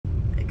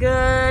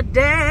Good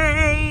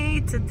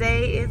day.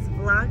 Today is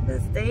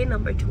Vlogmas day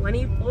number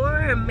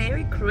 24.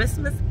 Merry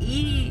Christmas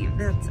Eve.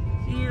 That's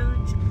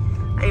huge.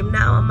 I am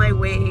now on my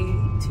way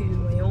to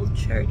my old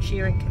church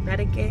here in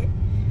Connecticut.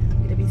 I'm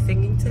going to be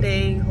singing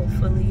today.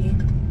 Hopefully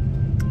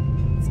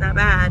it's not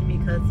bad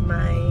because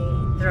my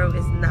throat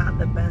is not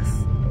the best.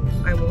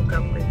 I woke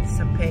up with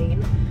some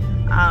pain.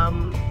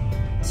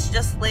 It's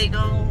just Lego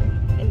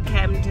and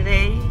Cam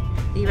today.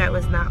 Levi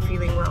was not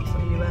feeling well, so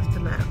we left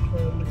him at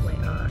home with my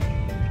aunt.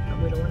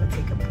 We don't want to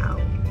take him out.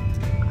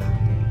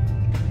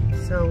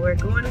 So we're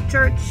going to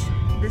church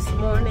this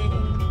morning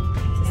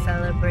to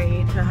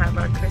celebrate, to have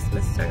our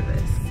Christmas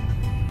service.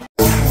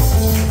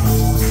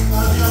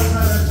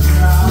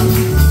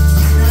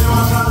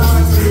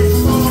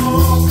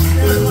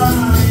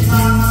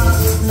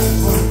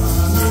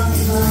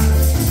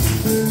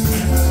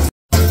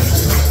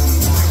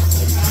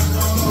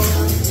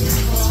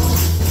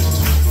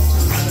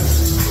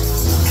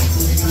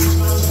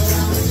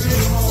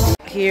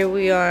 Here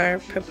we are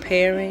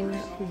preparing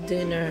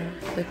dinner,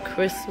 the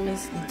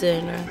Christmas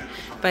dinner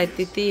by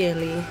Titi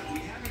Eli.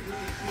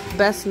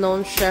 Best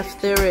known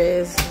chef there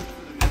is.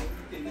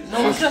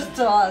 No, just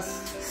to us.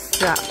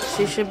 Stop.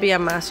 She should be a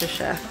master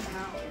chef.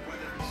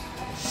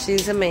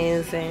 She's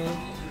amazing.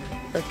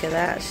 Look at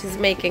that. She's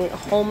making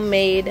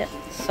homemade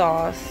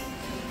sauce.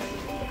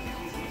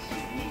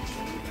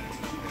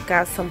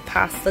 Got some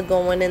pasta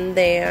going in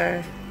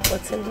there.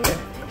 What's in here?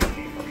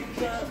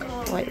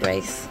 White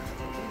rice.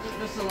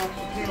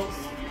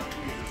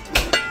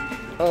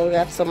 Oh, we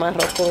got some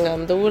arroz con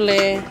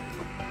andule.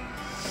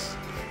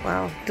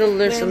 Wow,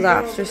 delicious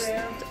lobsters.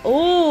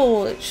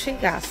 Oh, she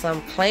got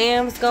some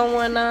clams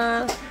going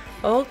on.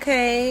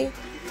 Okay,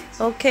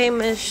 okay,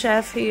 Miss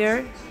Chef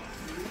here.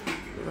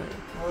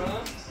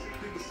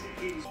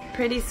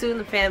 Pretty soon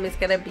the family's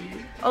gonna be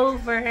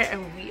over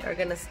and we are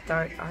gonna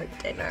start our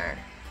dinner.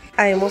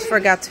 I almost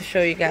forgot to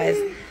show you guys.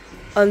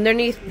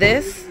 Underneath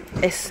this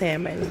is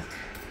salmon.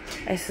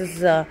 This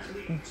is a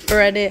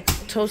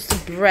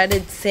toasted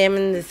breaded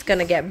salmon that's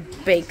gonna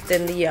get baked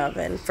in the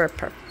oven for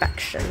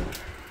perfection.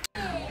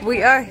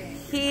 We are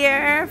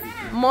here.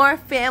 More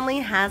family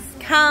has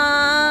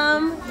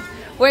come.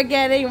 We're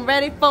getting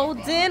ready for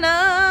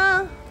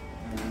dinner.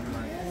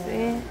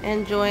 See,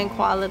 enjoying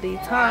quality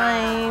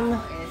time.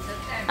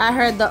 I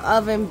heard the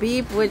oven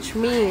beep, which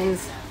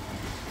means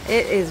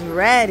it is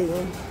ready.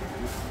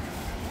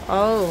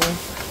 Oh,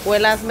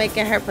 Abuela's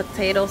making her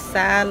potato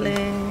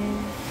salad.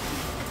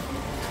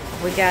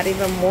 We got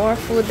even more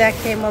food that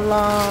came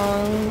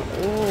along.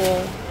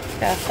 Ooh,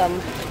 got some,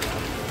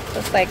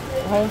 just like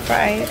home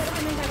fries,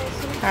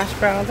 hash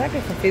browns. I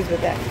get confused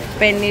with that.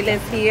 Pernil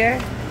is here.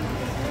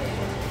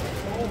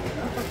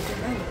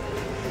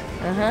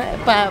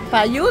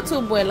 Pa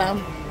YouTube,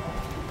 abuela.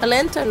 Pa la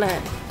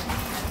internet.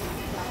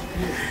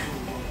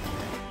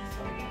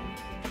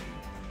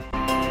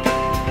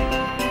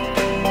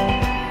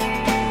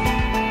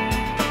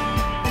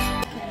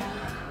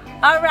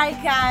 All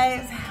right,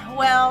 guys.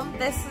 Well,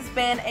 this has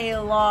been a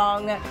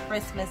long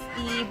Christmas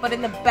Eve, but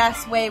in the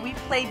best way. We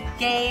played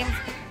games,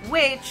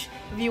 which,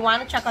 if you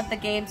want to check out the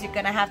games, you're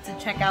going to have to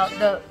check out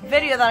the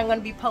video that I'm going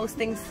to be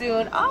posting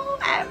soon. Oh,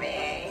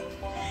 Abby!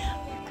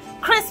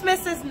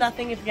 Christmas is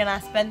nothing if you're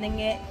not spending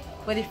it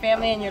with your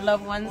family and your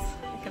loved ones.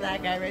 Look at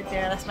that guy right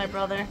there. That's my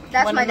brother.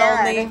 That's my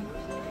dad. Only.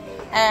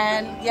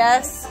 And,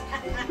 yes,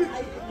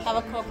 have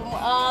a couple more.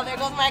 Oh, there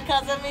goes my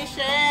cousin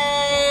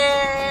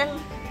Michelle.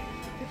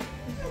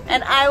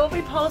 And I will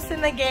be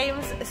posting the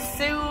games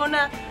soon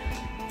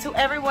to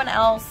everyone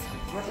else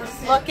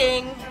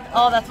looking.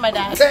 Oh, that's my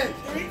dad.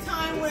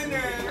 3-time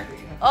winner.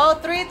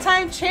 Oh,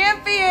 3-time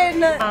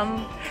champion.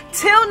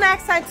 Till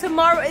next time,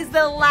 tomorrow is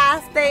the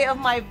last day of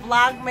my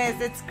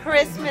Vlogmas. It's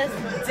Christmas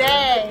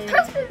Day.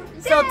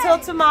 So till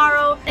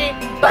tomorrow,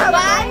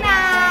 bye-bye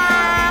now.